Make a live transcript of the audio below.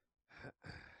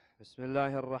بسم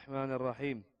الله الرحمن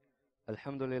الرحيم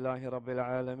الحمد لله رب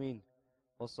العالمين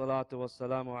والصلاة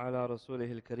والسلام على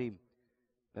رسوله الكريم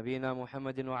نبينا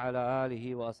محمد وعلى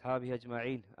آله وأصحابه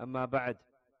أجمعين أما بعد.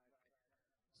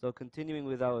 So continuing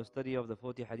with our study of the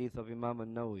 40 hadith of Imam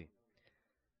al-Nawawi.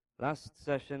 Last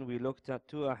session we looked at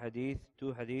two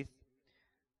hadith.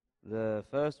 The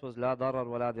first was لا ضرر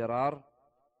ولا ضرار.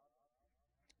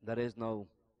 There is no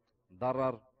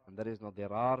darar and there is no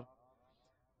dirar,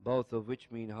 both of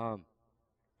which mean harm.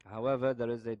 However,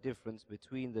 there is a difference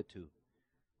between the two.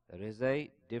 There is a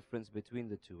difference between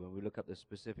the two when we look at the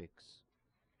specifics.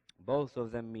 Both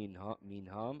of them mean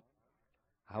harm.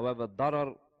 However,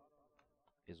 darar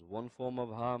is one form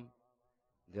of harm,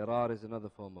 dirar is another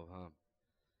form of harm.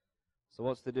 So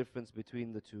what's the difference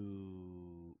between the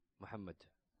two, Muhammad?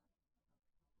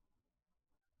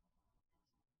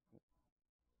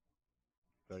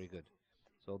 Very good.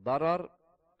 So darar,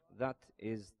 that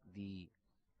is the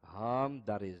harm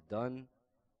that is done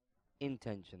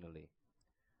intentionally.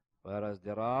 Whereas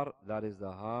dirar, that is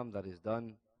the harm that is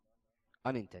done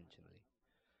unintentionally.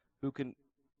 Who can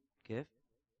give?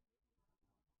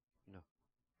 No.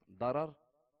 Darar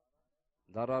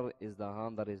is the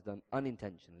harm that is done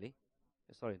unintentionally.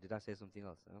 Sorry, did I say something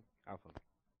else? Afwan.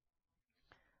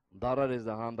 Darar is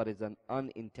the harm that is done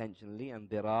unintentionally, and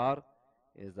dirar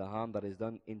is the harm that is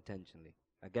done intentionally.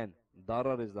 Again,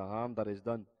 darar is the harm that is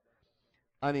done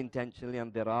unintentionally,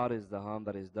 and dirar is the harm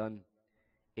that is done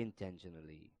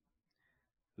intentionally.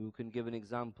 Who can give an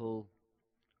example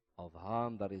of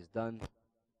harm that is done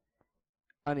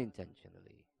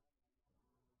unintentionally?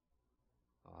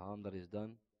 A harm that is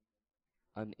done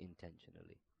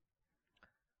unintentionally.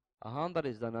 A harm that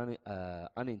is done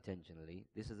unintentionally,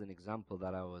 this is an example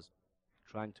that I was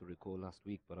trying to recall last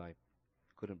week, but I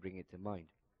couldn't bring it to mind.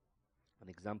 An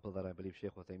example that I believe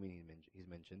Shaykh Uthaymeen he's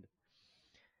mentioned.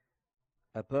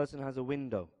 A person has a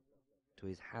window to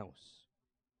his house.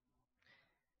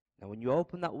 Now when you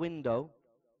open that window,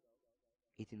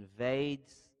 it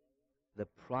invades the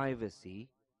privacy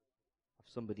of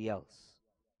somebody else.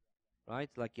 Right?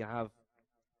 Like you have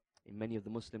in many of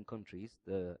the Muslim countries,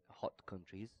 the hot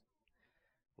countries,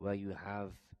 where you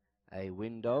have a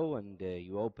window and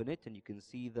you open it and you can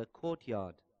see the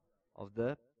courtyard of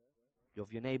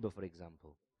your neighbor, for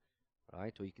example.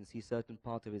 Right? Or you can see certain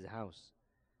part of his house.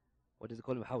 What does it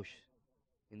call him? Haush.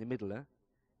 In the middle,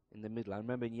 In the middle. I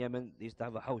remember in Yemen, they used to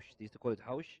have a haush. They used to call it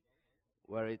haush,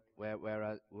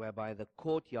 whereby the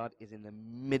courtyard is in the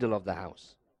middle of the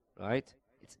house. Right?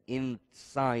 It's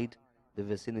inside the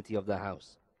vicinity of the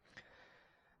house.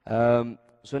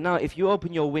 So now, if you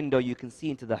open your window, you can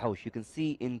see into the house. You can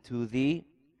see into the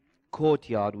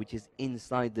courtyard, which is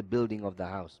inside the building of the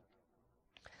house.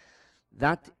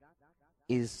 That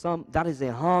is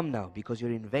a harm now, because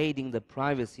you're invading the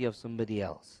privacy of somebody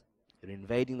else. You're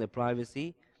invading the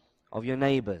privacy of your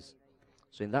neighbors.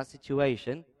 So in that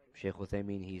situation, Shaykh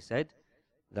Uthaymeen, he said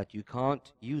that you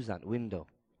can't use that window.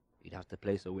 You'd have to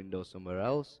place a window somewhere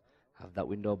else, have that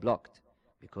window blocked,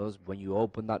 because when you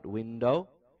open that window,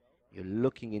 you're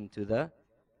looking into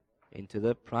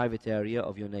the private area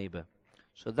of your neighbor.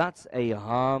 So that's a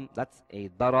harm, that's a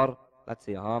darar, that's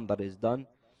a harm that is done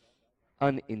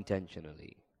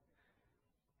unintentionally.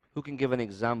 Who can give an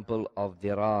example of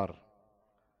dirar?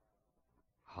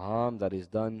 Harm that is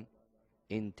done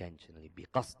intentionally,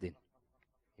 biqasdin,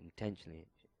 intentionally.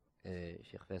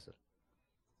 Sheikh Faisal.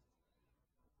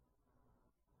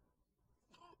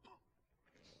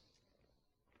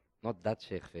 Not that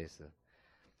Sheikh Faisal.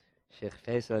 Sheikh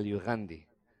Faisal Yughandi,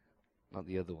 not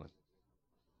the other one.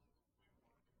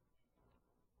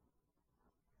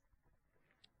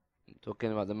 I'm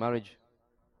talking about the marriage.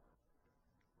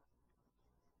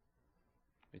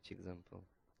 Which example?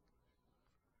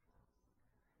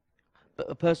 But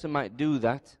a person might do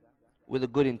that with a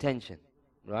good intention,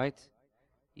 right?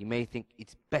 You may think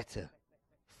it's better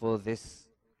for this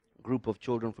group of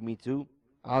children for me to,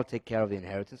 I'll take care of the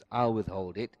inheritance, I'll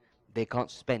withhold it, they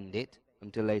can't spend it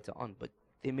until later on, but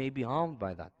they may be harmed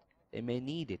by that. They may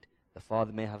need it. The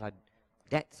father may have had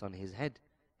debts on his head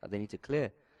that they need to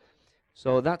clear.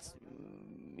 So that's,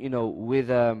 with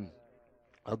a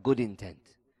good intent.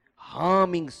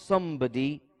 Harming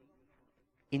somebody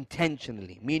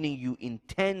intentionally, meaning you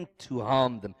intend to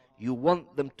harm them. You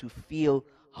want them to feel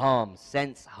harm,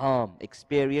 sense harm,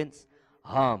 experience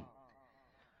harm.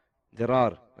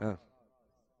 Dirar.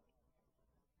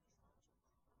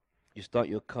 You start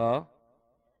your car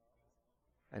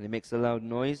and it makes a loud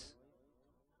noise.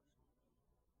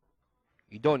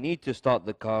 You don't need to start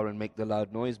the car and make the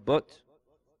loud noise, but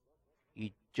you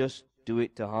just do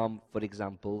it to harm, for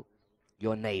example,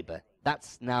 your neighbor.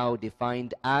 That's now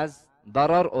defined as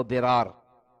darar or dirar.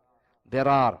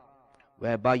 Dirar,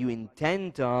 whereby you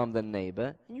intend to harm the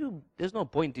neighbor, and there's no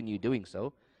point in you doing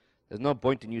so. There's no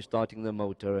point in you starting the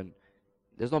motor, and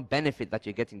there's no benefit that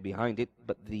you're getting behind it,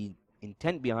 but the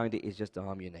intent behind it is just to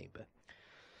harm your neighbor.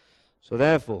 So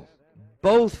therefore,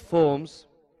 both forms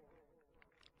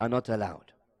are not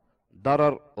allowed.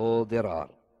 Darar or dirar.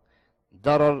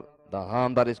 Darar, the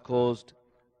harm that is caused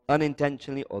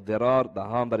unintentionally, or dirar, the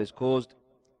harm that is caused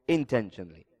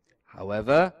intentionally.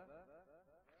 However,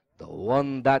 the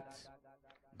one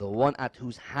at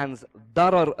whose hands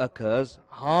darar occurs,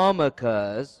 harm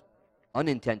occurs,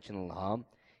 unintentional harm,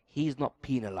 he's not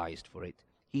penalized for it.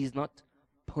 He's not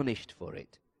punished for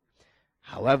it.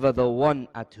 However, the one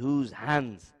at whose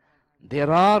hands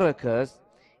dirar occurs,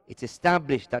 it's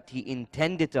established that he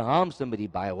intended to harm somebody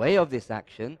by way of this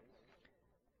action,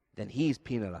 then he is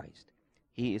penalized.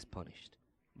 He is punished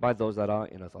by those that are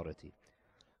in authority.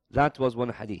 That was one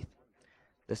hadith.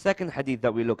 The second hadith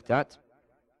that we looked at,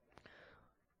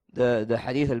 the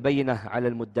hadith al-bayyinah ala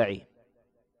al-mudda'i.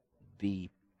 The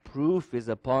proof is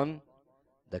upon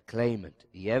the claimant.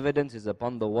 The evidence is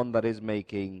upon the one that is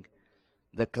making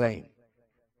the claim.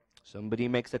 Somebody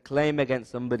makes a claim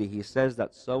against somebody. He says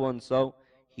that so-and-so,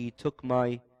 he took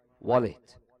my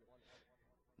wallet.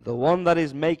 The one that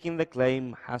is making the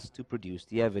claim has to produce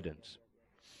the evidence.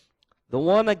 The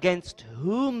one against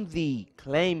whom the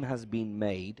claim has been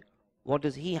made, what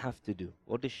does he have to do?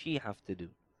 What does she have to do?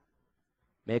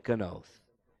 Make an oath.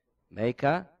 Make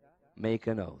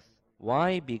an oath.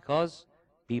 Why? Because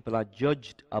people are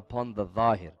judged upon the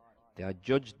zahir. They are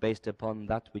judged based upon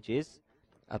that which is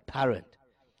apparent.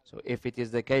 So if it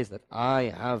is the case that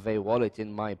I have a wallet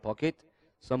in my pocket,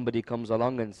 somebody comes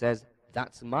along and says,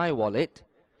 that's my wallet,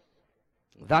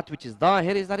 that which is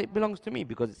zahir is that it belongs to me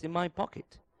because it's in my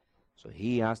pocket. So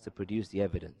he has to produce the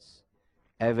evidence.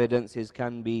 Evidences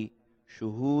can be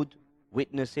shuhud,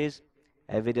 witnesses.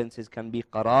 Evidences can be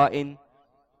qara'in,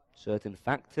 certain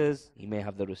factors. He may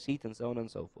have the receipt and so on and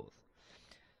so forth.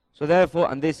 So therefore,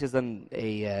 and this is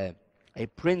a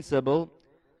principle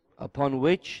upon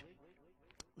which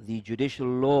the judicial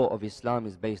law of Islam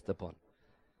is based upon.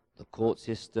 The court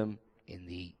system in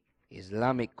the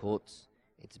Islamic courts,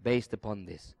 it's based upon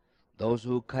this. Those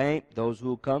who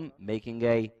come making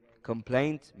a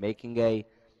complaint, making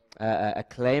a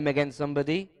claim against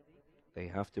somebody, they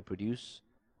have to produce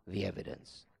the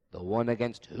evidence. The one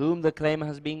against whom the claim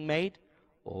has been made,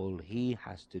 all he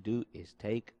has to do is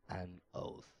take an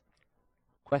oath.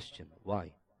 Question,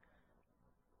 why?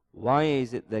 Why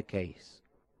is it the case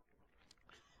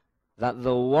that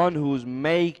the one who's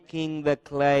making the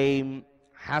claim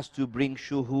has to bring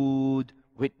shuhud,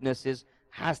 witnesses,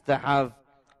 has to have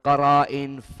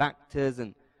qara'in, factors,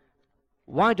 and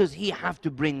why does he have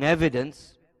to bring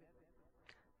evidence?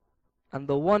 And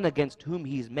the one against whom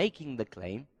he is making the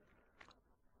claim,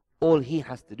 all he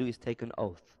has to do is take an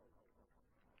oath.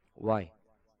 Why?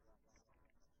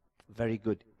 Very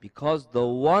good. Because the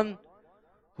one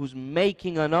who's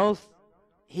making an oath,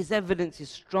 his evidence is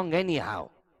strong anyhow.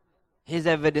 His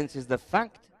evidence is the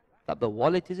fact that the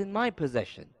wallet is in my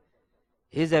possession.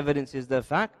 His evidence is the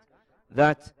fact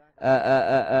that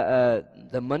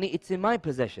the money, it's in my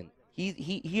possession.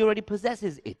 He already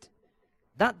possesses it.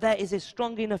 That there is a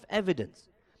strong enough evidence.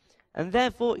 And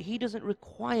therefore, he doesn't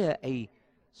require a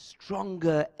strong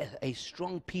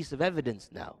piece of evidence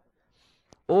now.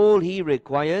 All he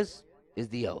requires is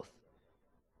the oath.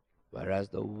 Whereas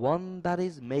the one that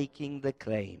is making the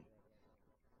claim,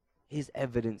 his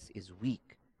evidence is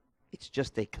weak. It's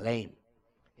just a claim.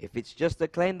 If it's just a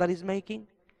claim that he's making,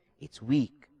 it's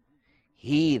weak.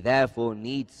 He therefore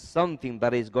needs something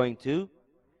that is going to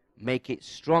make it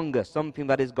stronger, something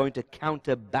that is going to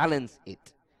counterbalance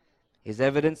it. His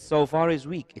evidence so far is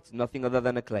weak. It's nothing other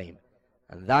than a claim.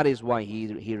 And that is why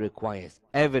he requires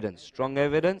evidence, strong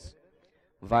evidence,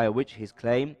 via which his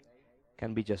claim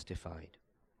can be justified.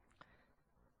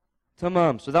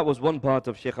 Tamam. So that was one part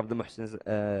of Shaykh Abdul Muhsin's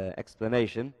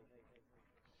explanation.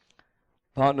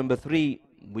 Part number 3,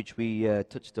 which we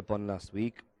touched upon last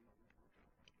week,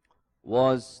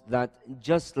 was that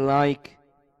just like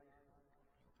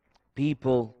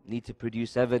people need to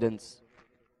produce evidence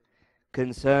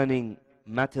concerning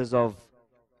matters of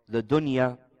the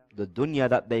dunya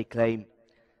that they claim,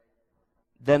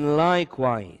 then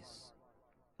likewise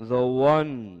the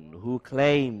one who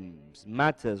claims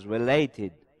matters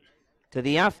related to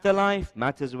the afterlife,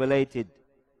 matters related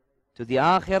to the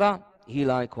akhirah, he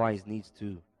likewise needs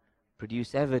to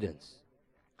produce evidence.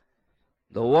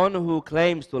 The one who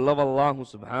claims to love Allah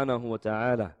subhanahu wa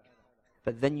ta'ala,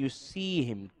 but then you see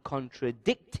him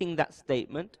contradicting that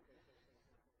statement,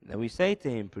 then we say to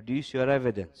him, produce your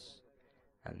evidence.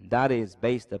 And that is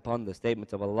based upon the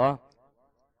statement of Allah,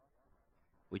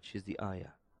 which is the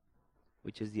ayah.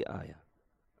 Which is the ayah?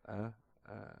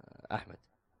 Ahmed.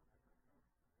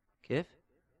 كيف?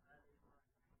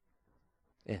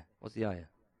 Yeah, what's the ayah?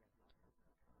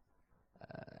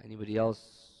 Anybody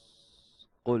else?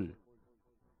 قل.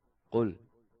 قل.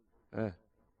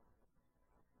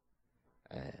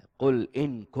 قل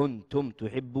إن كنتم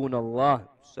تحبون الله.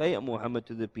 Say, Muhammad,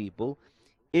 to the people,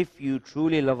 if you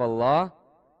truly love Allah,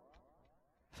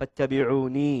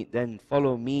 فاتبعوني, then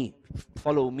follow me.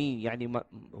 Follow me, يعني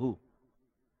who?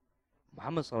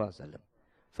 Muhammad sallallahu alaihi wasallam.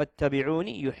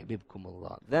 فاتبعوني يحببكم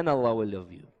الله. Then Allah will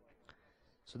love you.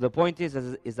 So the point is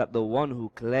that the one who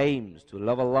claims to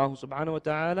love Allah subhanahu wa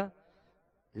ta'ala,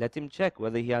 let him check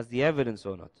whether he has the evidence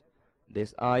or not.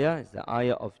 This ayah is the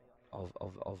ayah of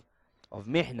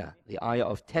mihna, the ayah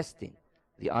of testing,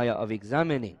 the ayah of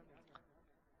examining.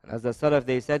 And as the Salaf,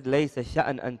 they said, لَيْسَ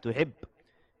شَأْنْ أَن تُحِبْ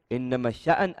إِنَّمَا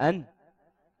شَأْنْ أَن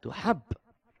تُحَبْ.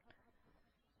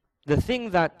 The thing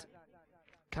that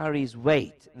carries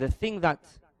weight, the thing that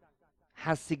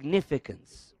has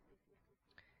significance,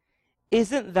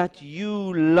 isn't that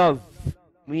you love,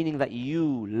 meaning that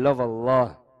you love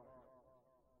Allah,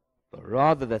 but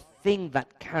rather the thing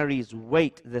that carries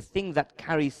weight, the thing that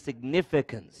carries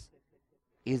significance,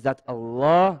 is that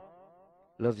Allah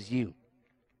loves you.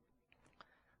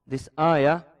 This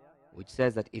ayah, which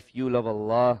says that if you love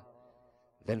Allah,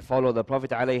 then follow the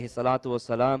Prophet alayhi salatu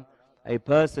wasalam, a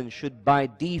person should by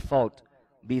default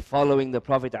be following the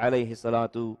Prophet alayhi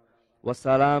salatu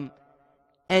wasalam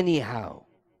anyhow.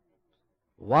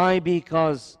 Why?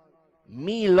 Because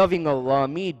me loving Allah,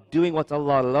 me doing what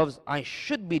Allah loves, I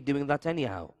should be doing that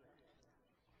anyhow.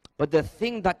 But the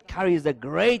thing that carries the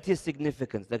greatest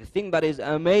significance, the thing that is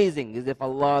amazing, is if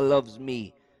Allah loves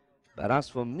me. But as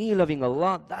for me loving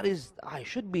Allah, that is, I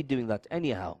should be doing that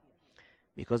anyhow.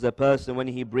 Because a person, when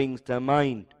he brings to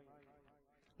mind,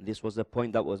 this was a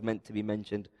point that was meant to be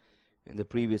mentioned in the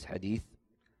previous hadith,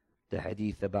 the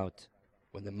hadith about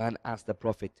when the man asked the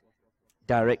Prophet,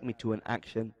 direct me to an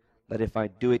action that if I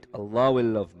do it, Allah will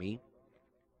love me.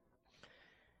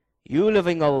 You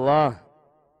loving Allah,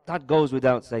 that goes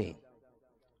without saying.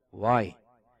 Why?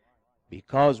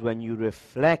 Because when you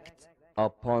reflect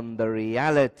upon the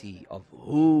reality of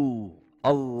who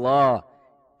Allah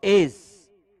is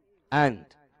and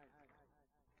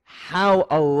how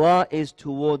Allah is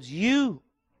towards you,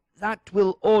 that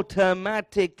will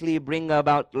automatically bring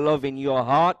about love in your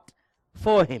heart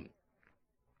for Him.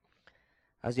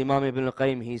 As Imam Ibn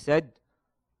al-Qayyim, he said,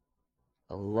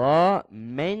 Allah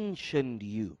mentioned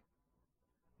you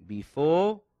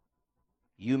before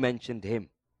you mentioned Him.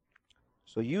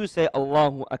 So you say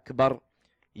Allahu Akbar,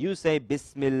 you say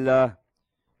Bismillah,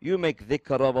 you make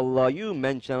dhikr of Allah, you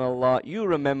mention Allah, you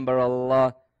remember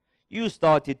Allah. You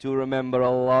started to remember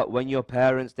Allah when your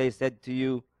parents, they said to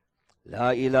you, La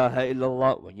ilaha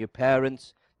illallah. When your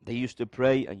parents, they used to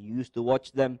pray and you used to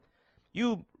watch them.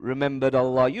 You remembered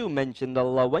Allah, you mentioned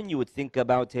Allah when you would think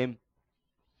about Him.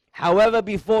 However,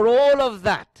 before all of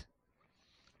that,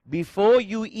 before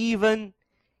you even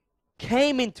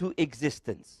came into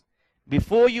existence,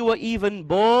 before you were even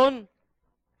born,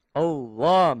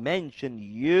 Allah mentioned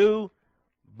you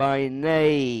by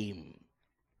name.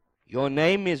 Your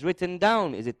name is written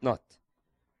down, is it not?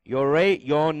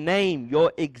 Your name,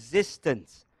 your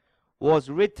existence was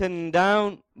written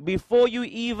down before you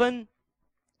even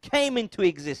came into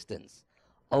existence.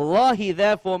 Allah, He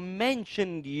therefore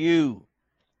mentioned you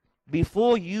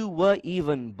before you were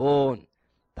even born.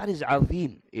 That is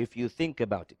azim if you think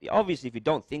about it. Obviously, if you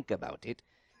don't think about it,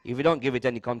 if you don't give it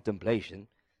any contemplation,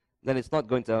 then it's not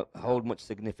going to hold much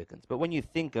significance. But when you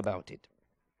think about it,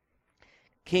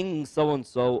 King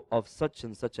so-and-so of such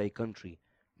and such a country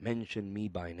mentioned me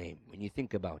by name. When you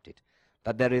think about it,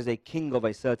 that there is a king of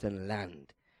a certain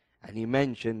land, and he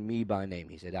mentioned me by name.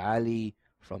 He said, Ali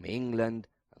from England,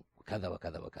 kada wa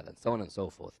kada wa kada, and so on and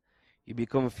so forth. You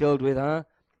become filled with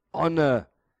honor,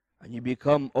 and you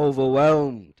become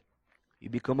overwhelmed.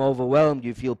 You become overwhelmed,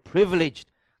 you feel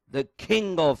privileged. The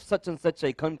king of such and such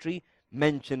a country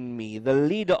mentioned me. The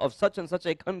leader of such and such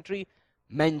a country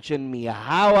mentioned me.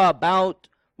 How about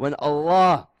when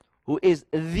Allah, who is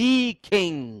the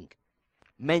king,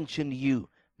 mentioned you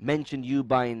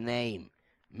by name,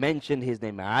 mentioned His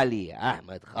name, Ali,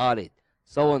 Ahmed, Khalid,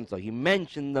 so and so. He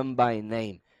mentioned them by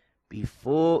name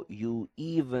before you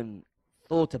even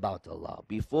thought about Allah,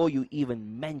 before you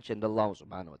even mentioned Allah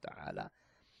subhanahu wa ta'ala.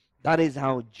 That is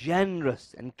how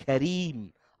generous and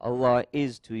kareem Allah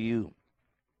is to you.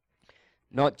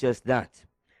 Not just that,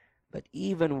 but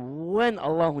even when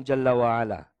Allah Jalla wa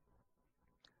Ala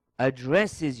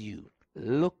addresses you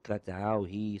Look at how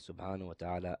He subhanahu wa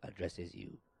ta'ala addresses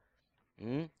you.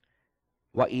 Hmm?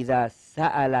 وَإِذَا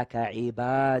سَأَلَكَ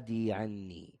عِبَادِي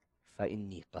عَنِّي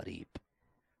فَإِنِّي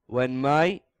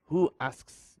قَرِيبٌ. Who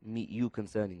asks me you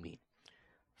concerning me?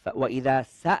 وَإِذَا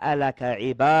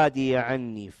سَأَلَكَ عِبَادِي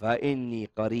عَنِّي فَإِنِّي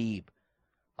قَرِيبٌ.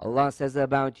 Allah says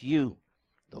about you,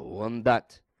 the one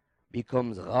that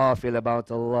becomes ghafil about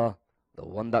Allah, the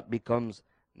one that becomes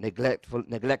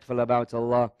neglectful about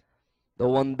Allah, the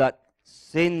one that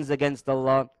sins against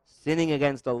Allah, sinning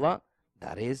against Allah,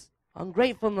 that is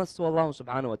ungratefulness to Allah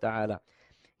subhanahu wa ta'ala.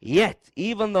 Yet,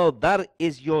 even though that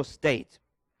is your state,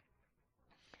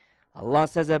 Allah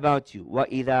says about you,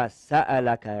 وَإِذَا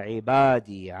سَأَلَكَ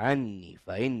عِبَادِي عَنِّي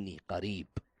فَإِنِّي قَرِيبٌ.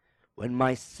 When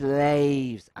my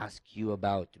slaves ask you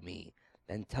about me,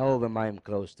 then tell them I am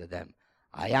close to them.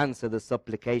 I answer the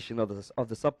supplication of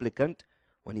the supplicant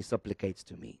when he supplicates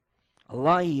to me.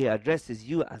 Allah here addresses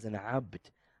you as an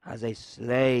abd, as a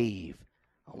slave.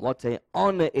 And what an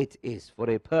honor it is for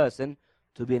a person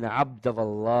to be an abd of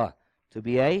Allah, to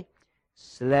be a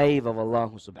slave of Allah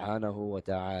subhanahu wa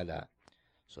ta'ala.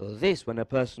 So this, when a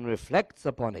person reflects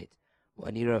upon it,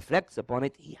 when he reflects upon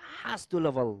it, he has to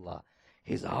love Allah.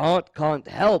 His heart can't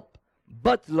help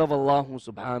but love Allah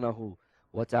subhanahu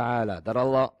wa ta'ala. That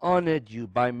Allah honored you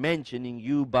by mentioning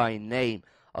you by name.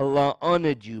 Allah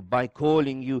honored you by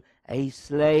calling you a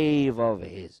slave of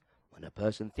His. When a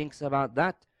person thinks about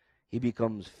that, he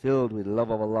becomes filled with love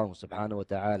of Allah subhanahu wa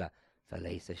ta'ala.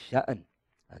 فَلَيْسَ الشَّأْنَ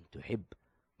أَن تُحِبْ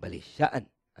بَلِ الشَّأْنَ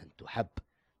أَن تُحَبْ.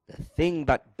 The thing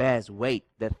that bears weight,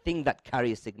 the thing that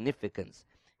carries significance,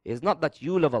 is not that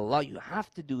you love Allah. You have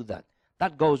to do that.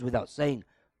 That goes without saying.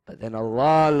 But then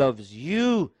Allah loves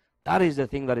you. That is the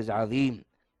thing that is azim.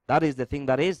 That is the thing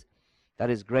that is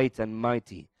great and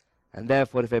mighty. And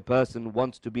therefore, if a person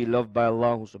wants to be loved by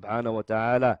Allah subhanahu wa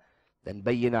ta'ala, then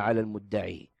bayyina ala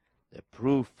al-mudda'i. The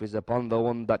proof is upon the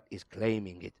one that is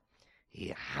claiming it.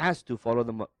 He has to follow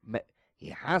the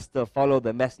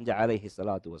Messenger alayhi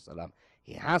salatu wasalam.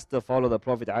 He has to follow the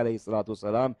Prophet alayhi salatu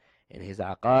wasalam in his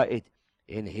aqa'id,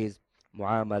 in his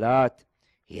mu'amalat.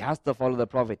 He has to follow the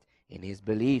Prophet in his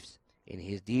beliefs, in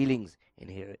his dealings, in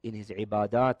his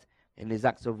ibadat, in his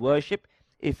acts of worship.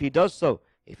 If he does so,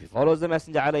 if he follows the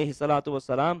Messenger alayhi salatu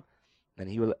wasalam, then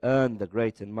he will earn the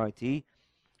great and mighty,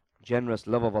 generous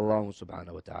love of Allah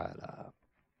subhanahu wa ta'ala.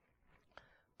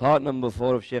 Part number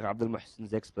 4 of Shaykh Abdul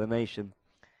Muhsin's explanation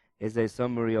is a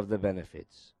summary of the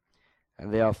benefits.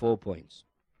 And there are 4 points.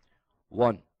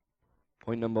 Point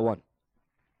number 1.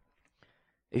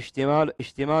 اشتمال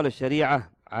الشريعة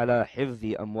على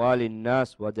حفظ أموال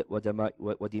الناس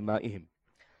ودمائهم.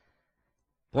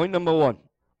 Point number 1.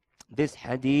 This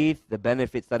hadith, the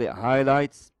benefits that it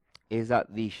highlights is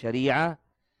that the Sharia,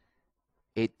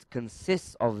 it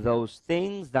consists of those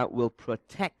things that will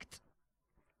protect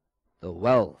the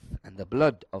wealth and the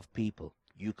blood of people.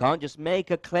 You can't just make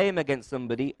a claim against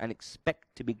somebody and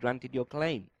expect to be granted your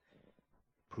claim.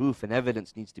 Proof and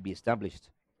evidence needs to be established.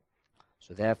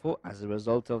 So therefore, as a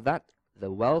result of that,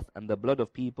 the wealth and the blood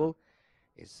of people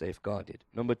is safeguarded.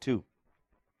 Number 2.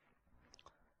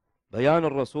 بيان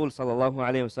الرسول صلى الله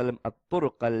عليه وسلم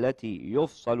الطرق التي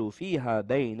يفصل فيها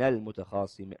بين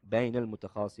المتخاصمين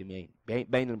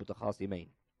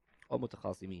أو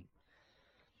متخاصمين.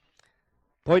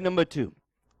 Point number 2.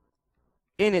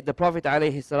 In it, the Prophet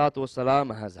alayhi salatu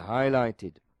wasalam has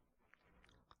highlighted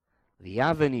the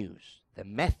avenues, the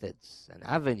methods and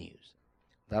avenues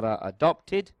that are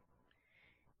adopted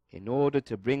in order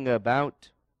to bring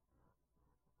about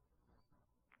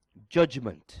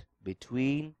judgment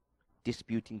between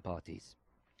disputing parties.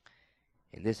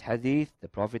 In this hadith, the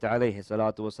Prophet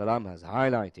ﷺ has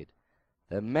highlighted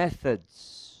the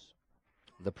methods,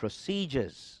 the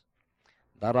procedures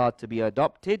that are to be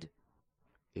adopted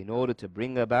in order to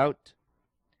bring about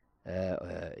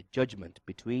judgment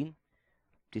between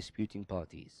disputing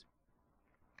parties.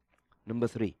 Number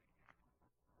 3.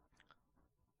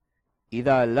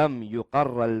 إذا لم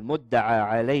يقر المدعى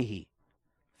عليه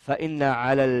فإن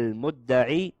على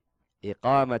المدعي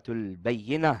إقامة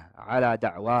البينة على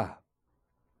دعواه.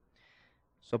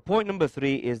 So point number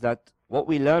 3 is that what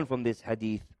we learn from this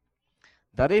hadith,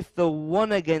 that if the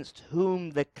one against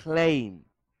whom the claim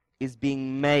is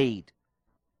being made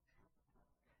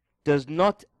does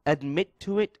not admit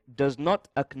to it, does not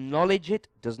acknowledge it,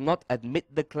 does not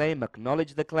admit the claim,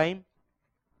 acknowledge the claim,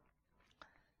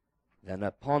 then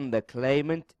upon the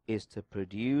claimant is to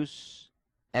produce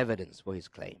evidence for his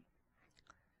claim.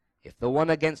 If the one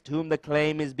against whom the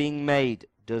claim is being made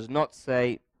does not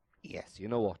say, yes, you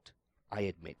know what, I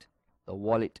admit, the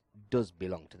wallet does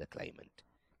belong to the claimant.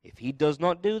 If he does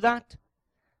not do that,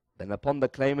 then upon the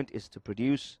claimant is to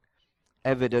produce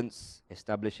evidence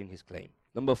establishing his claim.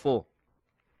 Number 4.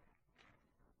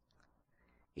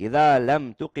 إذا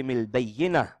لم تقم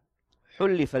البينة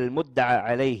حلف المدعى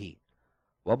عليه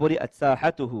وبرئت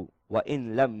ساحته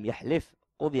وإن لم يحلف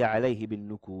قضي عليه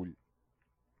بالنكول.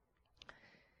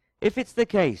 If it's the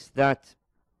case that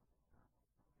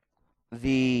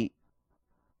the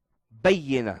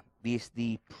bayyina,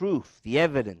 the proof, the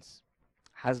evidence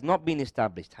has not been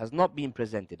established, has not been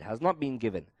presented, has not been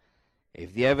given,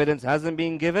 if the evidence hasn't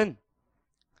been given,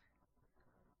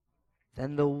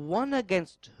 then the one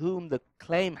against whom the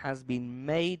claim has been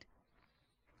made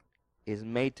is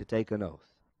made to take an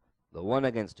oath. The one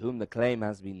against whom the claim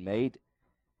has been made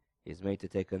is made to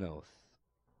take an oath.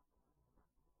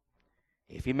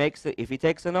 If he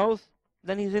takes an oath,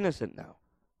 then he's innocent now.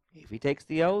 If he takes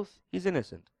the oath, he's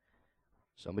innocent.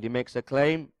 Somebody makes a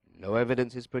claim, no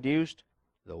evidence is produced,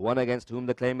 the one against whom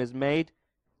the claim is made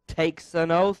takes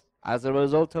an oath. As a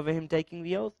result of him taking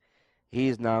the oath, he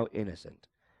is now innocent.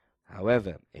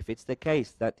 However, if it's the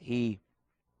case that he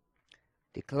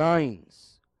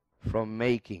declines from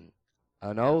making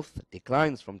an oath,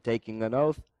 declines from taking an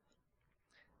oath,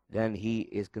 then he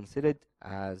is considered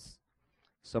as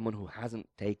someone who hasn't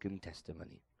taken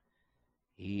testimony.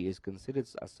 He is considered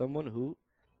as someone who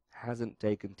hasn't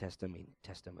taken testimony.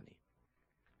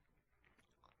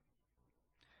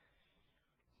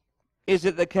 Is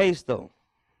it the case, though,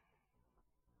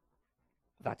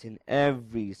 that in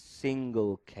every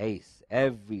single case,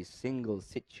 every single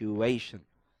situation,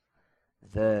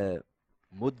 the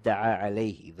mudda'a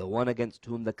alayhi, the one against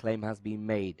whom the claim has been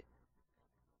made,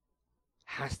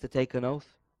 has to take an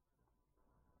oath?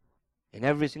 In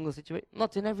every single situation?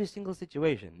 Not in every single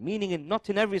situation. Meaning, not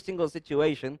in every single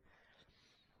situation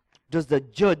does the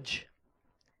judge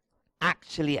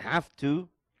actually have to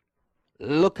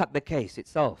look at the case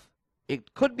itself.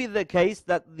 It could be the case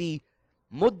that the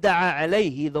mudda'a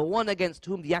alayhi, the one against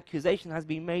whom the accusation has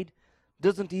been made,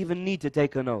 doesn't even need to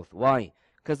take an oath. Why?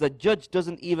 Because the judge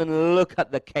doesn't even look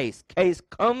at the case. Case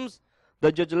comes,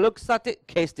 the judge looks at it,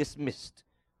 case dismissed.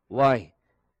 Why?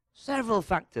 Several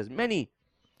factors, many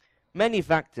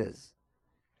factors.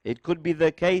 It could be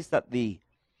the case that the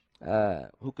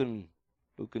who can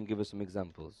give us some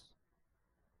examples?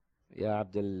 Ya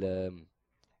Abdul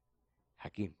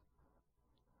Hakim.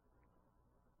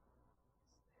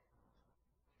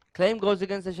 Claim goes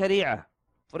against the Sharia,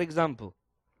 for example.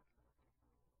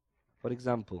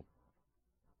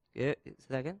 Yeah, say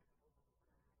that again.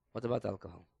 What about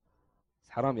alcohol? It's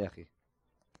haram, ya akhi.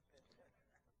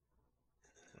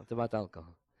 What about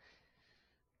alcohol?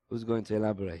 Who's going to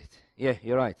elaborate? Yeah,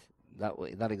 you're right.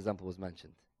 That example was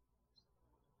mentioned.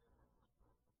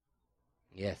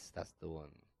 Yes, that's the one.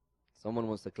 Someone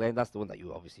wants to claim, that's the one that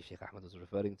you obviously Sheikh Ahmed was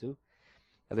referring to.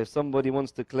 And if somebody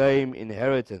wants to claim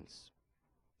inheritance,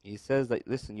 he says that,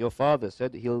 listen, your father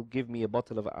said he'll give me a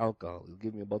bottle of alcohol, he'll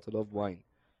give me a bottle of wine.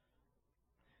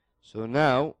 So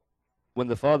now, when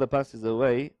the father passes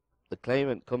away, the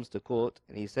claimant comes to court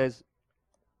and he says,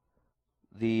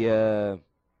 the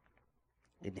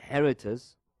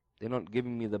inheritors, they're not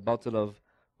giving me the bottle of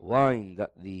wine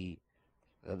that the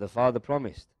father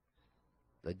promised.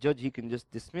 The judge, he can just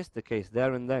dismiss the case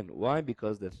there and then. Why?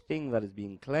 Because the thing that is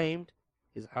being claimed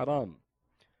is haram.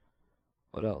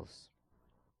 What else?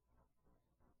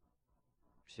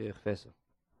 Sheikh Faisal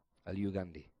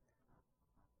Al-Ugandi.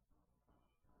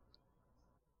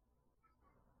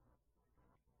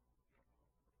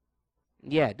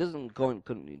 Yeah, it doesn't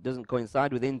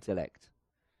coincide with intellect.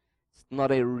 It's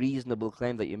not a reasonable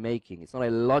claim that you're making. It's not a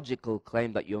logical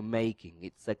claim that you're making.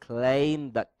 It's a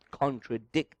claim that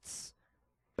contradicts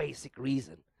basic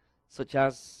reason, such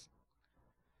as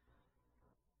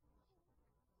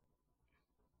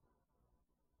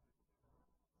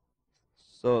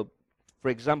for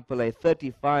example, a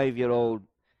 35-year-old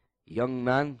young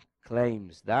man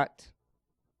claims that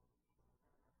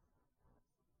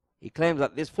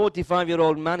this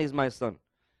 45-year-old man is my son.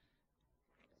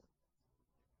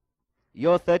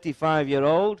 You're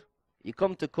 35-year-old, you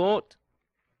come to court,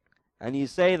 and you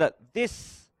say that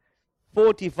this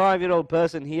 45-year-old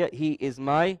person here, he is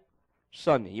my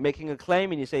son. You're making a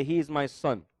claim and you say, he is my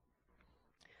son.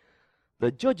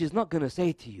 The judge is not going to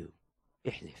say to you,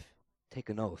 ihlif, take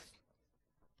an oath.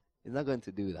 He's not going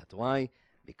to do that. Why?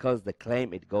 Because the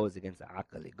claim, it goes against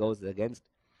aql, it goes against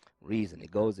reason,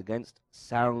 it goes against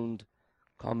sound,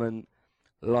 common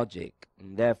logic,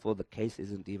 and therefore the case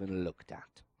isn't even looked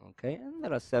at. Okay, and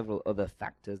there are several other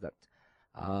factors that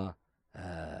are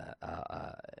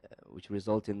which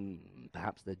result in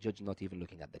perhaps the judge not even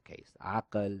looking at the case.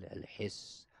 Aql,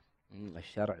 al-hiss,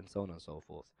 al-shar', and so on and so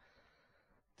forth.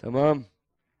 Tamam.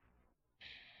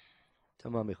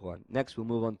 Tamam ikhwan. Next we'll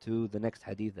move on to the next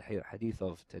hadith, the hadith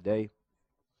of today,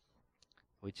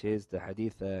 which is the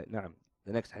hadith, نعم,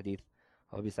 the next hadith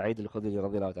of Abi Sa'id al-Khudri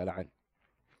radiyallahu ta'ala an.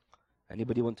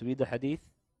 Anybody want to read the hadith?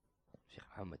 Sheikh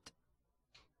Muhammad.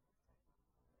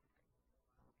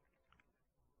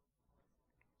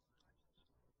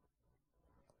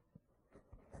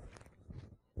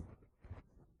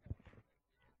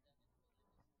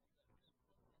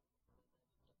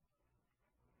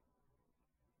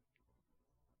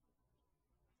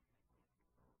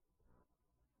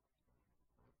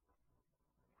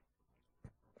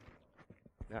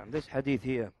 نعم, this hadith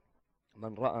here,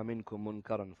 من رأى منكم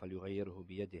منكرا فليغيره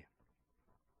بيده.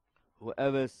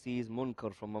 Whoever sees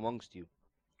munkar from amongst you,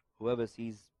 whoever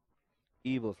sees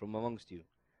evil from amongst you,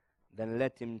 then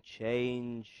let him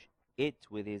change it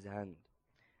with his hand.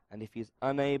 And if he's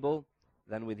unable,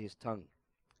 then with his tongue.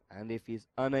 And if he's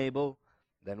unable,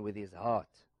 then with his heart.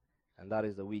 And that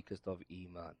is the weakest of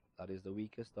Iman. That is the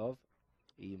weakest of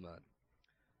Iman.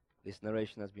 This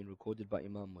narration has been recorded by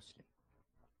Imam Muslim.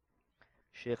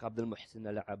 Shaykh Abdul Muhsin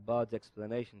al-Abbad's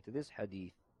explanation to this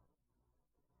hadith,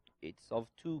 it's of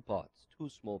two parts, two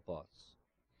small parts.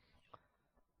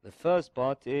 The first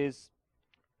part is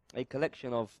a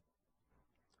collection of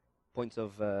points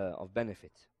of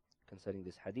benefit concerning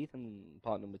this hadith, and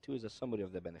part number two is a summary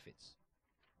of the benefits.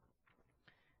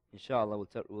 Inshallah,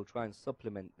 we'll try and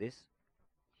supplement this.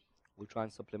 We'll try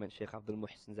and supplement Shaykh Abdul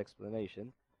Muhsin's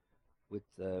explanation with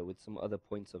some other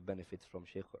points of benefits from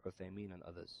Shaykh Uthaymeen and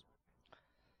others.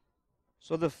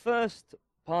 So the first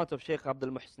part of Shaykh Abdul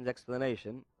Muhsin's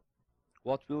explanation,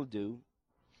 what we'll do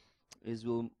is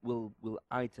we'll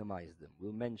itemize them.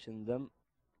 We'll mention them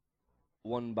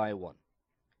one by one.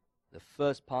 The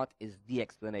first part is the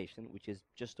explanation, which is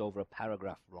just over a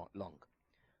paragraph long.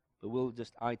 But we'll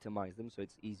just itemize them so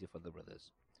it's easier for the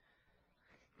brothers.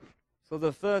 So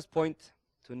the first point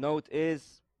to note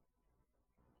is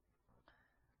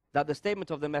that the statement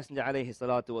of the Messenger alayhi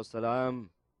salatu wasalam,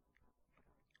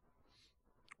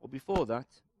 or before that,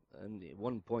 and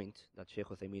one point that Shaykh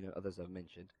Uthaymeen and others have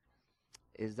mentioned,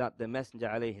 is that the Messenger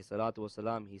alayhi salatu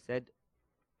wasalam, he said,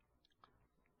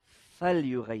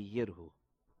 فَلْيُغَيِّرْهُ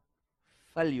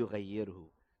فَلْيُغَيِّرْهُ,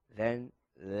 then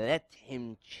let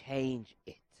him change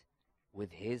it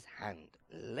with his hand.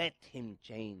 Let him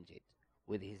change it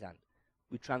with his hand.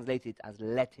 We translate it as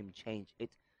let him change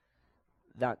it.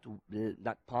 That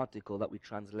particle that we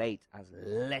translate as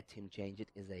let him change it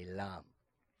is a lam.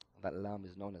 That lam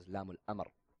is known as lamul amr,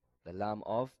 the lam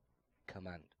of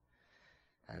command.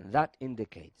 And that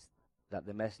indicates that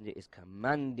the Messenger is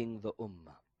commanding the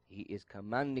ummah. He is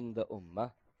commanding the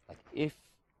ummah that if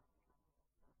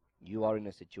you are in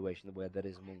a situation where there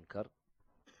is munkar,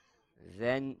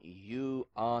 then you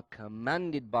are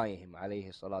commanded by him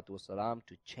alayhi salatu wasalam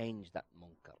to change that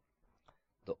munkar.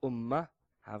 The ummah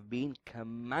have been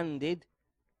commanded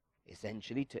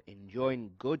essentially to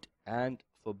enjoin good and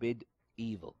forbid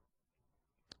evil.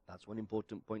 That's one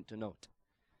important point to note.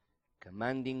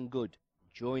 Commanding good,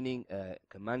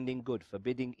 commanding good,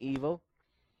 forbidding evil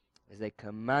is a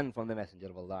command from the Messenger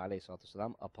of Allah alayhi salatu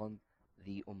wasalam upon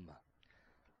the ummah.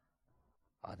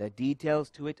 Are there details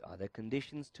to it? Are there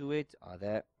conditions to it?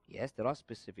 Yes, there are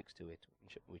specifics to it,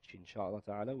 which inshallah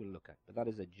ta'ala we'll look at. But that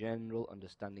is a general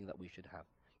understanding that we should have.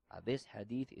 This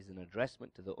hadith is an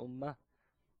addressment to the ummah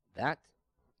that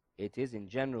it is in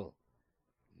general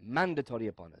mandatory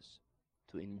upon us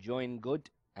to enjoin good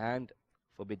and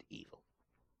forbid evil.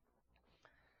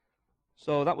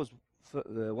 So that was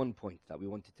the one point that we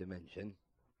wanted to mention,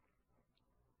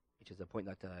 which is a point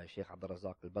that Shaykh Abdul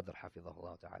Razak al-Badr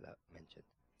hafidhahullah ta'ala mentioned.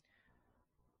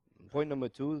 Point number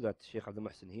two that Shaykh Abdul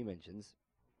Muhsin he mentions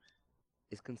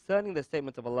is concerning the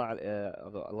statement of Allah,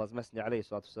 of Allah's Messenger alayhi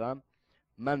salatu wasalam,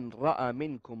 Man ra'a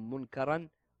minkum munkaran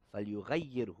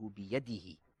falyughayyirhu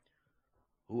biyadihi.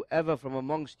 Whoever from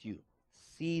amongst you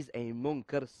sees a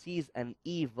munkar, sees an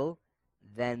evil,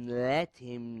 then let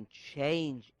him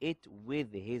change it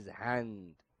with his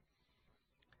hand.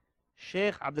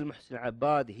 Shaykh Abdul Muhsin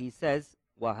al-Abbad, he says,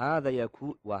 وهذا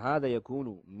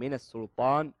يكون من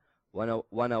السلطان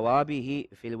ونوابه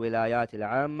في الولايات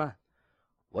العامة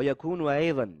ويكون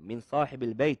أيضا من صاحب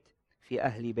البيت في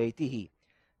أهل بيته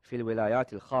في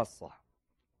الولايات الخاصة.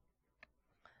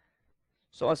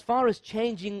 So as far as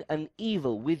changing an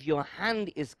evil with your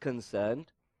hand is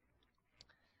concerned,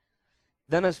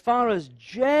 then as far as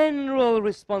general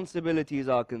responsibilities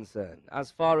are concerned,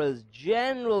 as far as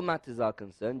general matters are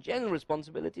concerned, general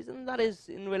responsibilities, and that is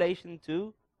in relation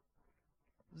to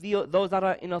those that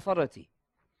are in authority,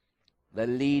 the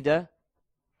leader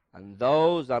and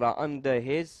those that are under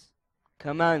his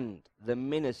command, the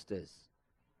ministers,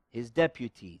 his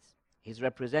deputies, his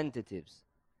representatives.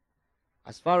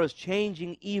 As far as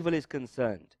changing evil is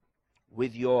concerned,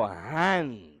 with your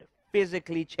hand,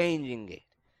 physically changing it.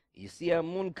 You see a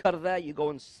munkar there, you go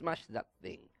and smash that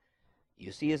thing.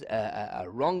 You see a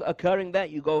wrong occurring there,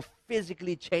 you go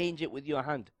physically change it with your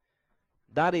hand.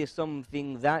 That is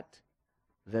something that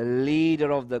the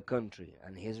leader of the country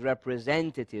and his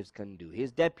representatives can do,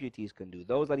 his deputies can do,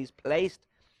 those that he's placed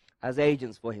as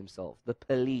agents for himself, the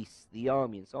police, the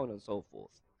army, and so on and so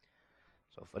forth.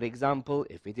 So, for example,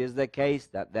 if it is the case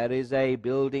that there is a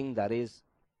building that is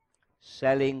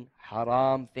selling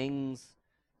haram things,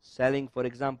 selling, for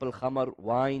example, khamar,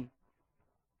 wine,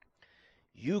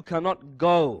 you cannot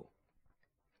go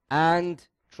and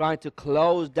try to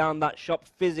close down that shop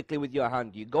physically with your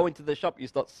hand. You go into the shop, you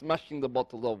start smashing the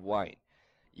bottles of wine.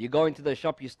 You go into the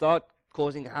shop, you start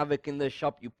causing havoc in the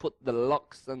shop. You put the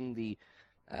locks and the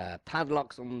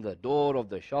padlocks on the door of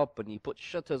the shop, and you put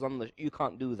shutters on the... You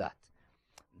can't do that.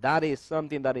 That is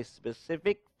something that is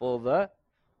specific for the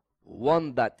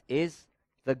one that is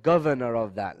the governor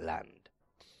of that land.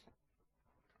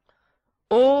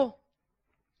 Or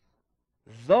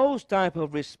those type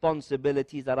of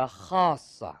responsibilities that are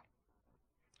khassa,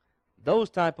 those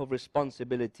type of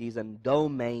responsibilities and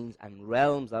domains and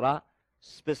realms that are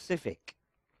specific,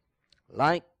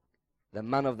 like the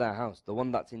man of their house, the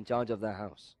one that's in charge of their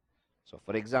house. So,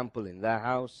 for example, in their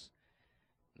house,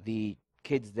 the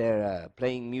kids there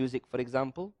playing music, for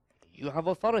example, you have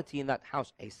authority in that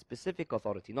house, a specific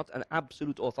authority, not an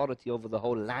absolute authority over the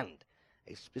whole land,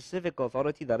 a specific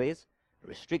authority that is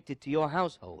restricted to your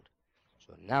household.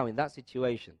 So now in that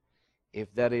situation,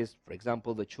 if there is, for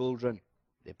example, the children,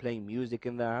 they're playing music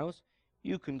in their house,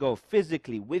 you can go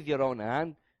physically with your own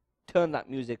hand, turn that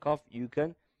music off, you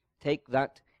can take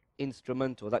that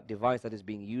instrument or that device that is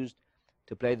being used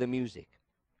to play the music.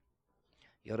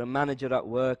 You're a manager at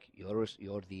work, you're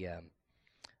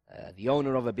the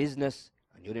owner of a business,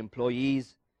 and your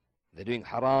employees, they're doing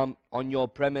haram on your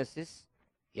premises.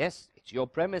 Yes, it's your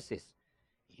premises.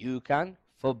 You can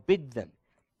forbid them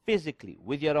physically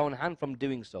with your own hand from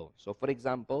doing so. So, for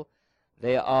example,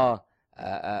 they are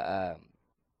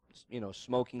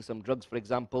smoking some drugs, for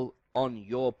example, on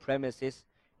your premises.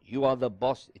 You are the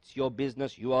boss, it's your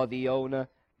business, you are the owner,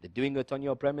 they're doing it on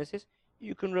your premises.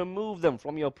 You can remove them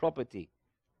from your property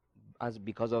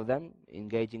because of them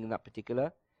engaging in that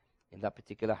particular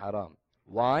haram.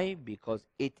 Why? Because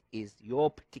it is your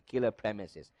particular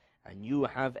premises, and you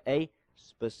have a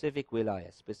specific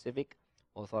wilayah, specific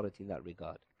authority in that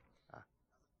regard.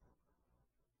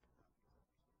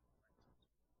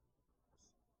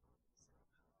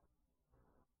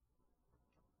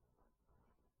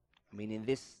 I mean, in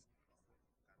this,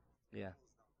 yeah,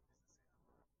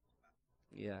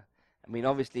 yeah. I mean,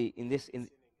 obviously,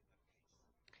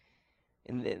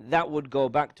 that would go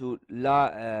back to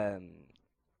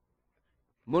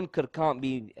munkar can't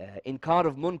be inkar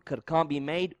of munkar can't be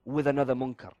made with another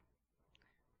munkar,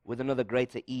 with another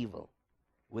greater evil,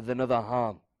 with another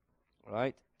harm,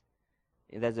 right?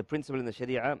 And there's a principle in the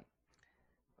Sharia: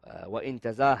 وَإِن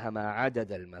تَزَاهَمَ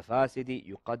عَدَدَ الْمَفَاسِدِ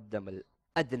يُقَدَّمَ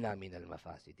الْأَدْنَى مِنَ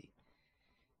الْمَفَاسِدِ.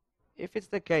 If it's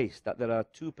the case that there are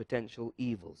two potential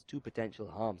evils, two potential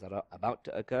harms that are about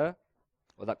to occur,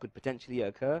 or that could potentially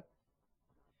occur,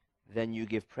 then you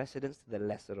give precedence to the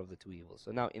lesser of the two evils.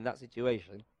 So now, in that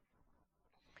situation,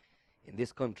 in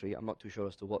this country, I'm not too sure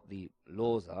as to what the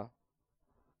laws are,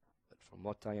 but from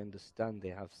what I understand, they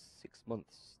have 6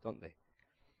 months, don't they?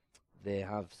 They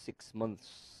have 6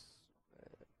 months.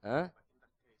 No.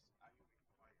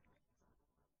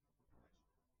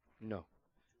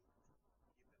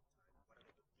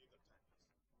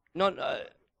 No,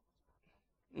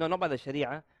 no, not by the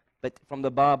Sharia, but from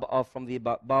the bab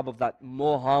of that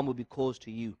more harm will be caused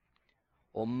to you,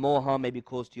 or more harm may be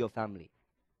caused to your family.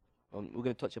 We're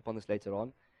going to touch upon this later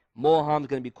on. More harm is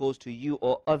going to be caused to you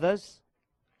or others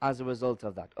as a result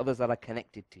of that, others that are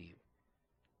connected to you.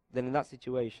 Then in that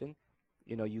situation,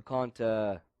 you can't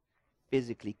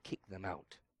physically kick them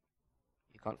out.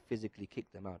 You can't physically kick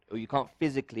them out, or you can't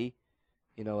physically,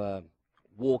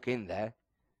 walk in there.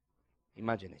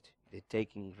 Imagine it. They're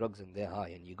taking drugs and they're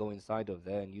high, and you go inside of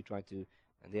there and you try to,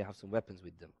 and they have some weapons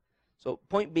with them. So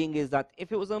point being is that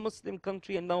if it was a Muslim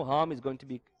country and no harm is going to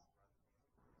be...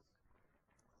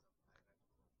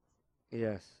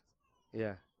 Yes.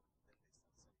 Yeah.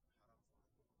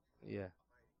 Yeah.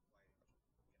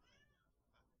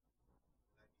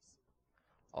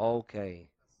 Okay.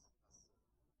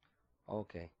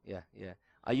 Okay. Yeah. Yeah.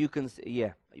 Are you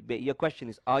yeah. But your question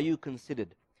is, are you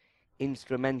considered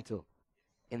instrumental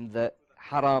in the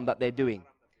haram that they're doing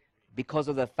because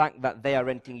of the fact that they are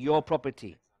renting your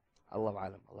property? Allahu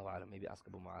alam. Allahu alam. Maybe ask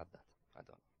Abu Mu'adh that. add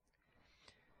on.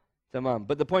 Tamam.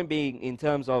 But the point being, in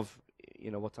terms of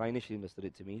what I initially understood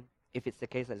it to mean, if it's the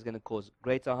case that it's going to cause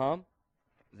greater harm,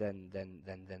 then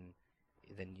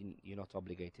you're not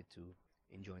obligated to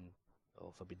enjoin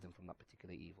or forbid them from that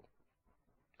particular evil.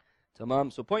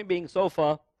 Tamam. So point being, so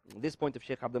far, this point of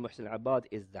Shaykh Abdul Muhsin al-Abbad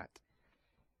is that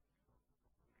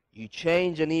you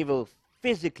change an evil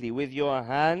physically with your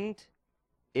hand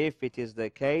if it is the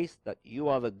case that you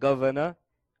are the governor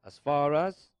as far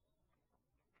as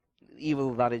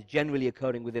evil that is generally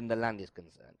occurring within the land is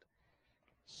concerned.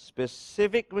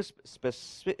 Specific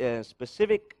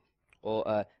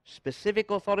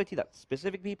authority that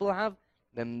specific people have,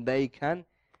 then they can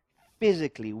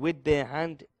physically with their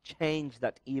hand change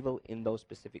that evil in those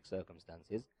specific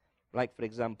circumstances. Like, for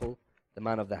example, the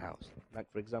man of the house. Like,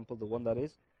 for example, the one that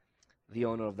is the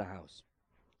owner of the house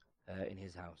in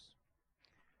his house.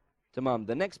 Tamam.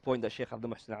 The next point that Shaykh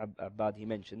Abdul Muhsin al-Abbad he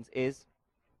mentions is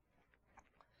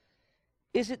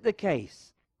it the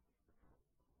case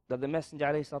that the Messenger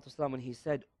ﷺ, when he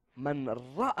said, "Man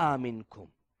ra'a minkum,"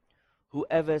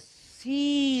 whoever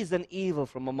sees an evil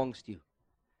from amongst you,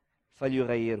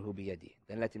 فَلْيُغَيِّرْهُ بِيَدِهِ,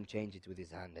 then let him change it with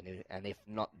his hand, and if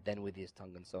not, then with his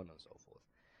tongue, and so on and so forth.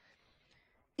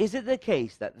 Is it the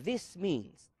case that this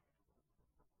means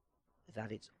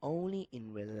that it's only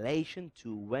in relation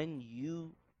to when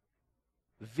you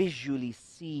visually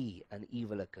see an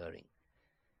evil occurring?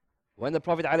 When the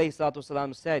Prophet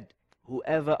ﷺ said,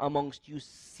 whoever amongst you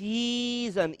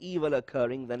sees an evil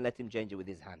occurring, then let him change it with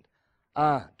his hand.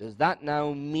 Does that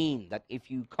now mean that if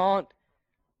you can't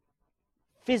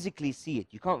physically see it,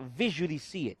 you can't visually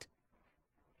see it,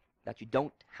 that you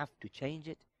don't have to change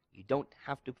it, you don't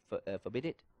have to forbid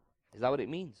it? Is that what it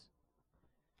means?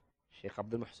 Shaykh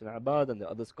Abdul Muhsin al-Abbad and the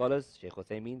other scholars, Shaykh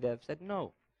Uthaymeen, they have said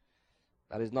no.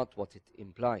 That is not what it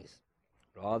implies.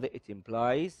 Rather, it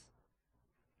implies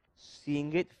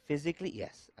seeing it physically,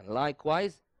 yes. And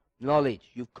likewise,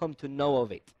 knowledge. You've come to know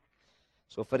of it.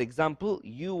 So, for example,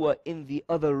 you were in the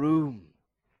other room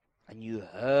and you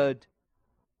heard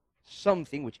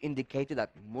something which indicated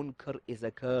that munkar is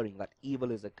occurring, that evil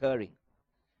is occurring.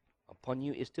 Upon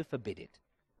you is to forbid it,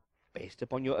 based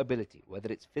upon your ability,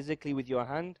 whether it's physically with your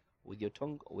hand, with your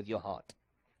tongue, or with your heart.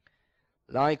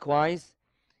 Likewise,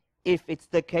 if it's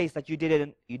the case that you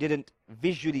didn't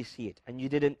visually see it and you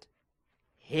didn't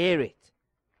hear it,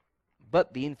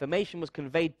 but the information was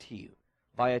conveyed to you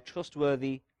via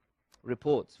trustworthy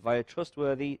reports, via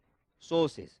trustworthy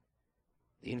sources,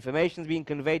 the information is being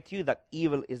conveyed to you that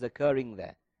evil is occurring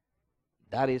there.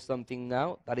 That is something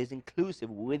now that is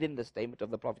inclusive within the statement of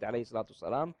the Prophet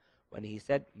ﷺ when he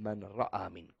said, "Man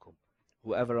ra'a minkum,"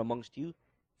 whoever amongst you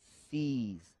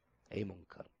sees a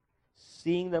munkar.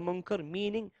 Seeing the munkar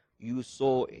meaning you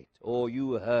saw it, or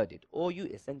you heard it, or you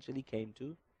essentially came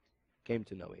to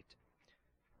know it.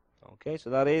 Okay, so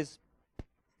that is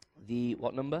the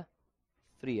what number?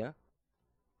 3, huh?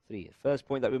 3. First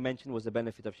point that we mentioned was the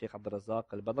benefit of Shaykh Abdul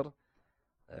Razzaq al-Badr.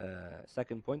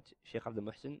 Second point, Shaykh Abdul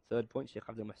Muhsin. Third point, Shaykh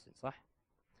Abdul Muhsin. صح?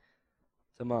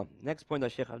 Tamam. Next point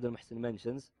that Shaykh Abdul Muhsin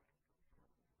mentions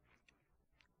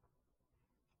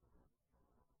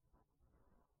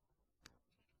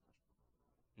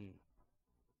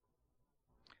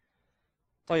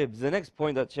the next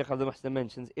point that Shaykh Abdul Muhsin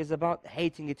mentions is about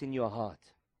hating it in your heart.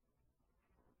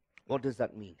 What does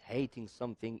that mean? Hating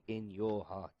something in your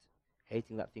heart.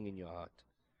 Hating that thing in your heart.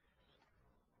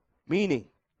 Meaning,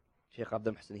 Shaykh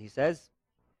Abdul Muhsin, he says,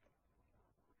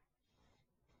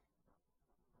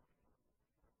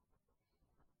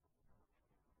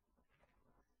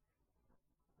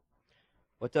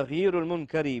 وتغيير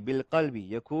المنكر بالقلب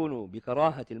يكون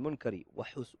بكراهة المنكر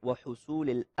وحصول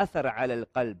الأثر على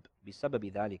القلب بسبب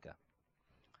ذلك.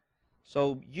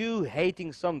 So you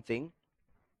hating something,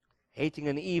 hating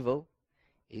an evil,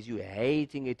 is you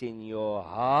hating it in your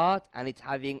heart and it's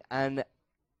having an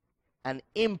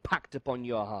impact upon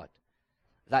your heart.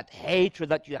 That hatred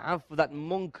that you have for that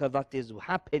munkar that is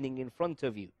happening in front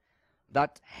of you,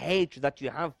 that hatred that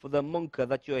you have for the munkar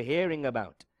that you're hearing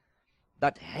about,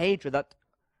 that hatred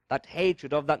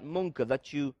of that munkar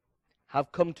that you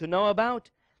have come to know about,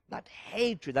 that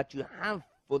hatred that you have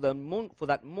for that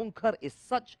munkar is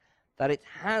such that it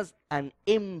has an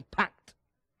impact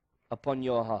upon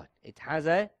your heart. It has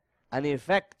an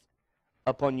effect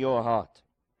upon your heart.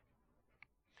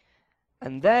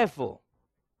 And therefore,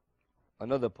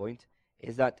 another point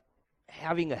is that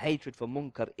having a hatred for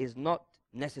munkar is not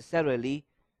necessarily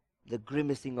the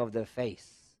grimacing of the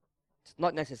face. It's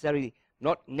not necessarily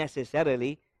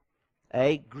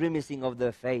a grimacing of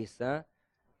the face,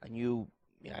 and you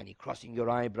crossing your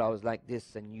eyebrows like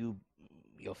this and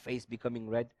your face becoming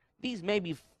red. These may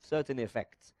be certain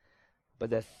effects, But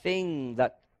the thing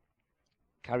that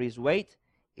carries weight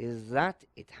is that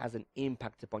it has an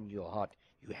impact upon your heart.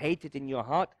 You hate it in your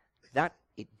heart, that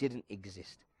it didn't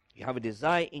exist. You have a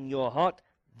desire in your heart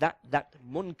that that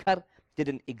munkar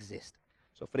didn't exist.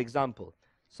 So for example,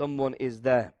 someone is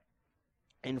there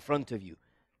in front of you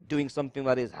doing something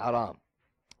that is haram.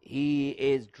 He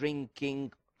is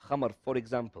drinking khamr, for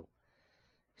example.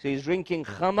 So he's drinking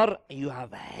khamr, you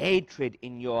have hatred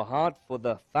in your heart for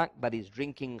the fact that he's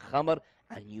drinking khamr,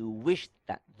 and you wish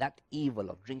that that evil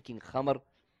of drinking khamr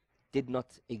did not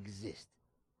exist.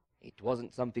 It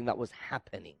wasn't something that was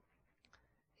happening.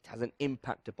 It has an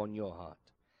impact upon your heart.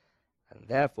 And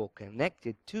therefore,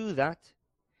 connected to that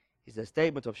is a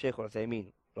statement of Shaykh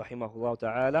Uthaymeen, rahimahullah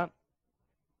ta'ala,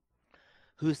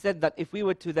 who said that if we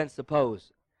were to then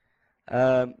suppose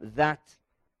that,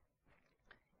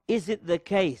 is it the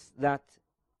case that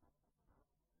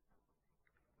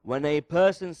when a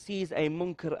person sees a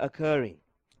munkar occurring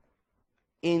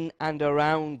in and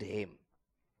around him,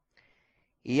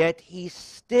 yet he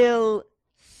still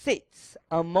sits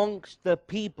amongst the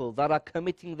people that are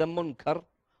committing the munkar,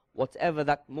 whatever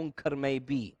that munkar may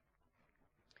be,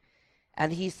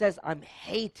 and he says, I'm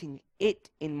hating it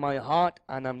in my heart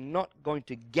and I'm not going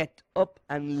to get up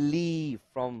and leave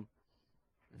from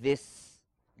this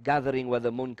gathering where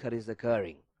the munkar is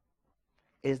occurring.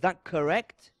 Is that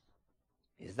correct?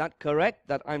 Is that correct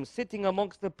that I'm sitting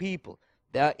amongst the people,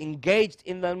 they are engaged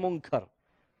in the munkar,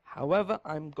 however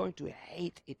I'm going to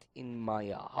hate it in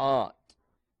my heart?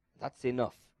 That's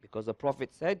enough, because the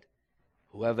Prophet said,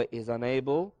 whoever is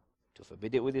unable to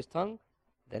forbid it with his tongue,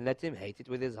 then let him hate it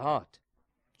with his heart.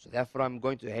 So therefore I'm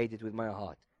going to hate it with my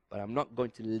heart, but I'm not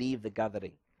going to leave the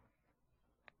gathering.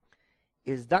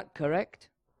 Is that correct?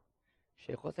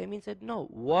 Shaykh Uthaymeen said no.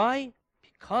 Why?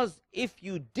 Because if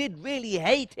you did really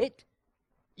hate it,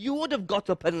 you would have got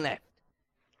up and left.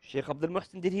 Shaykh Abdul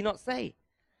Muhsin, did he not say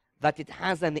that it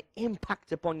has an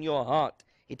impact upon your heart?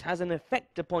 It has an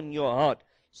effect upon your heart.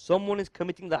 Someone is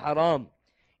committing the haram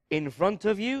in front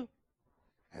of you,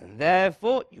 and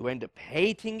therefore you end up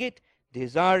hating it,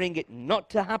 desiring it not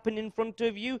to happen in front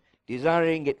of you,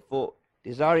 desiring for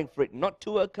it not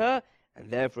to occur, and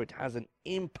therefore it has an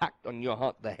impact on your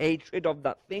heart. The hatred of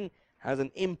that thing has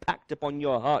an impact upon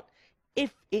your heart.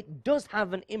 If it does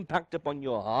have an impact upon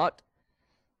your heart,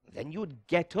 then you would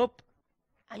get up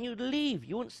and you'd leave.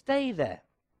 You wouldn't stay there.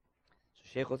 So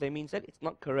Shaykh Uthaymeen said it's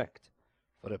not correct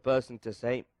for a person to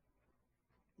say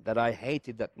that I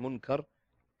hated that munkar,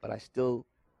 but I still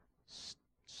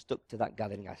stuck to that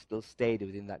gathering. I still stayed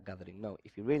within that gathering. No,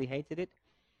 if you really hated it,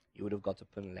 you would have got up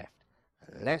and left.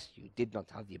 Unless you did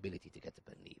not have the ability to get up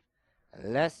and leave.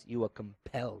 Unless you were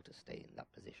compelled to stay in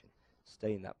that position.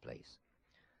 Stay in that place.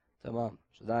 Tamam.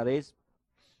 So that is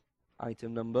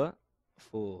item number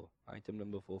 4. Item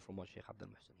number 4 from what Shaykh Abdul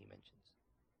Muhsin he mentions.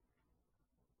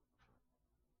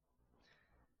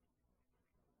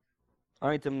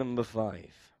 Item number 5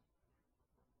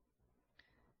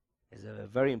 is a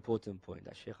very important point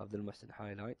that Shaykh Abdul Muhsin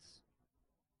highlights,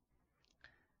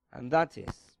 and that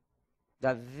is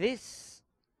that this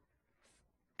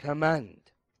command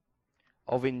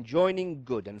of enjoining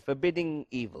good and forbidding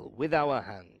evil with our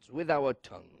hands, with our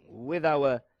tongue, with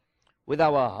our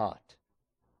heart,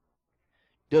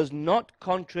 does not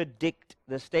contradict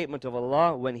the statement of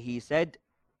Allah when He said,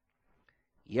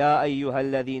 Ya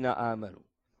ayyuhalladhina amanu,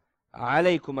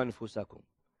 alaykum anfusakum,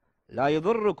 la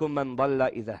yadurrukum man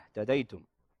dalla idha ihtadaytum.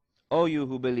 O you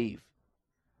who believe,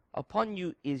 upon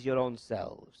you is your own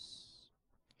selves.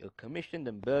 You're commissioned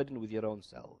and burdened with your own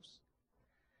selves.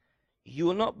 You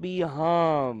will not be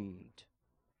harmed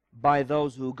by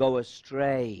those who go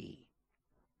astray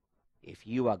if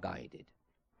you are guided.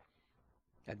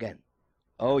 Again,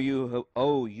 O you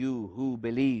who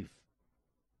believe,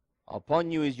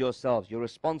 upon you is yourselves. You're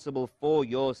responsible for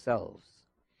yourselves.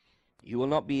 You will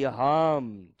not be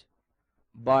harmed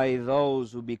by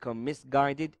those who become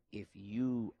misguided if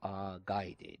you are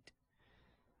guided.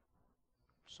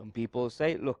 Some people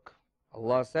say, look,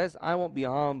 Allah says, I won't be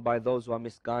harmed by those who are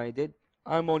misguided.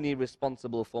 I'm only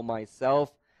responsible for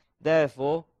myself.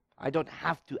 Therefore, I don't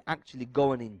have to actually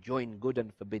go and enjoin good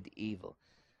and forbid evil.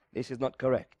 This is not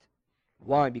correct.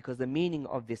 Why? Because the meaning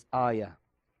of this ayah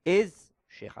is,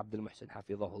 Shaykh Abdul Muhsin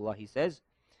Hafidhahullah, he says,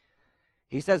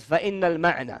 فَإِنَّ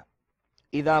الْمَعْنَى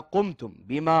إِذَا قُمْتُمْ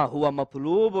بِمَا هُوَ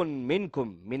مَطْلُوبٌ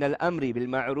مِّنْكُمْ مِنَ الْأَمْرِ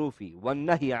بِالْمَعْرُوفِ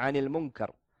وَالنَّهِيِ عَنِ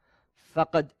الْمُنْكَرِ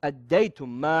فَقَدْ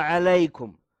أَدَّيْتُمْ مَا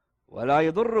عَلَيْكُمْ وَلَا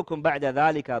يَضُرُّكُمْ بَعْدَ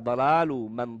ذَلِكَ ضَلَالُ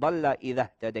مَنْ ضَلَّ إِذَا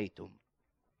اهْتَدَيْتُمْ.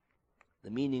 The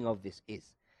meaning of this is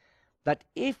that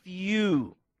if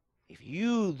you,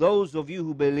 those of you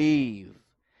who believe,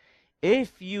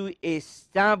 if you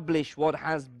establish what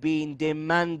has been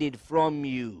demanded from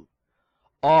you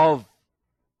of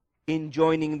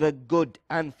enjoining the good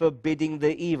and forbidding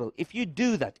the evil, if you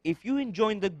do that, if you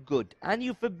enjoin the good and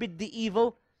you forbid the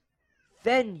evil,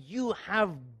 then you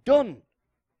have done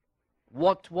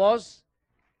what you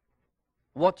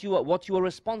are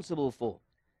responsible for.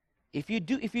 If you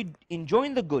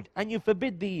enjoin the good and you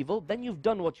forbid the evil, then you've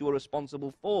done what you are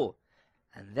responsible for,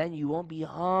 and then you won't be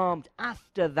harmed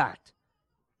after that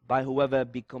by whoever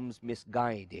becomes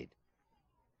misguided,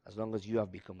 as long as you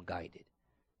have become guided.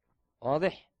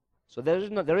 واضح? So there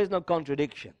is no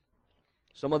contradiction.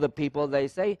 Some other people, they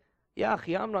say, Ya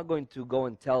akhi, I'm not going to go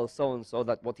and tell so-and-so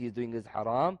that what he's doing is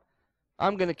haram.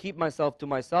 I'm going to keep myself to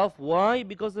myself. Why?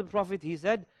 Because the Prophet, he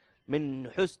said, min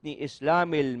husni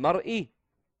islamil mar'i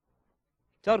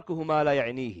tarkuhu ma la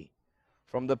ya'nihi.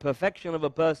 From the perfection of a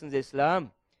person's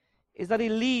Islam is that he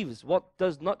leaves what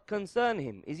does not concern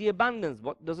him, is he abandons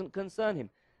what doesn't concern him.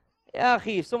 Ya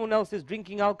akhi, if someone else is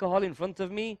drinking alcohol in front of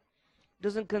me, it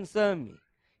doesn't concern me.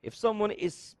 If someone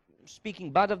is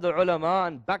speaking bad of the ulama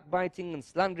and backbiting and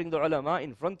slandering the ulama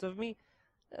in front of me,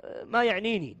 ma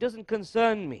ya'nini, doesn't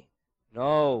concern me.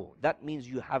 No, that means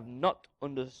you have not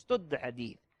understood the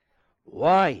hadith.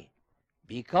 Why?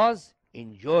 Because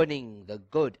enjoining the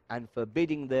good and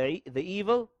forbidding the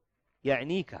evil,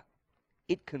 ya'nika,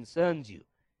 it concerns you.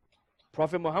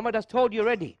 Prophet Muhammad has told you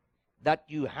already that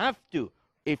you have to,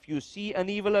 if you see an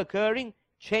evil occurring,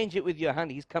 change it with your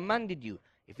hand. He's commanded you.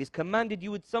 If he's commanded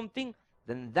you with something,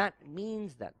 then that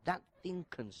means that that thing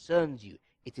concerns you.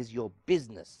 It is your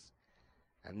business.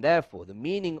 And therefore, the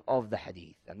meaning of the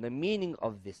hadith and the meaning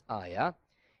of this ayah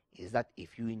is that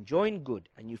if you enjoin good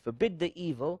and you forbid the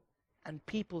evil, and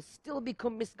people still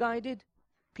become misguided,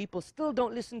 people still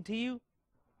don't listen to you,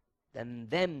 then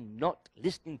them not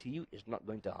listening to you is not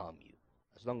going to harm you,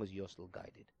 as long as you're still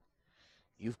guided.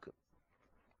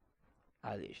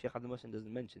 Sheikh Abdul Muhsin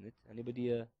doesn't mention it.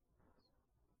 Anybody?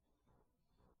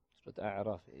 Surah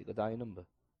A'raf, you got the ayah number?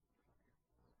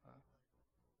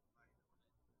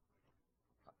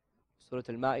 Surah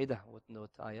Al-Ma'idah,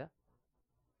 what ayah?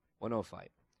 105.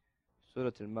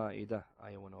 Surah Al-Ma'idah,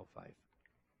 ayah 105.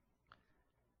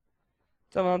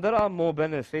 Tamam, there are more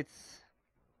benefits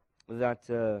that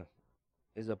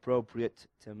is appropriate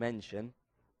to mention.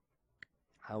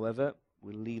 However,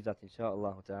 we'll leave that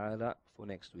inshaAllah ta'ala for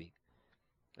next week.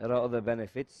 There are other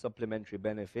benefits, supplementary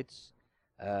benefits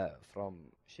from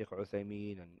Sheikh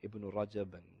Uthaymeen and Ibn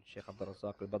Rajab and Sheikh Abdul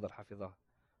Razak al-Badr hafidhah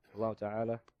Allah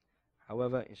ta'ala.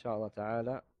 However, inshaAllah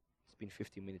ta'ala, it's been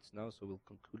 50 minutes now, so we'll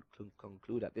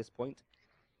conclude at this point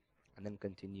and then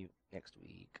continue next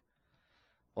week.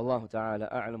 والله تعالى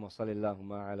أعلم وصلى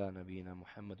اللهم على نبينا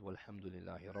محمد والحمد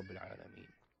لله رب العالمين.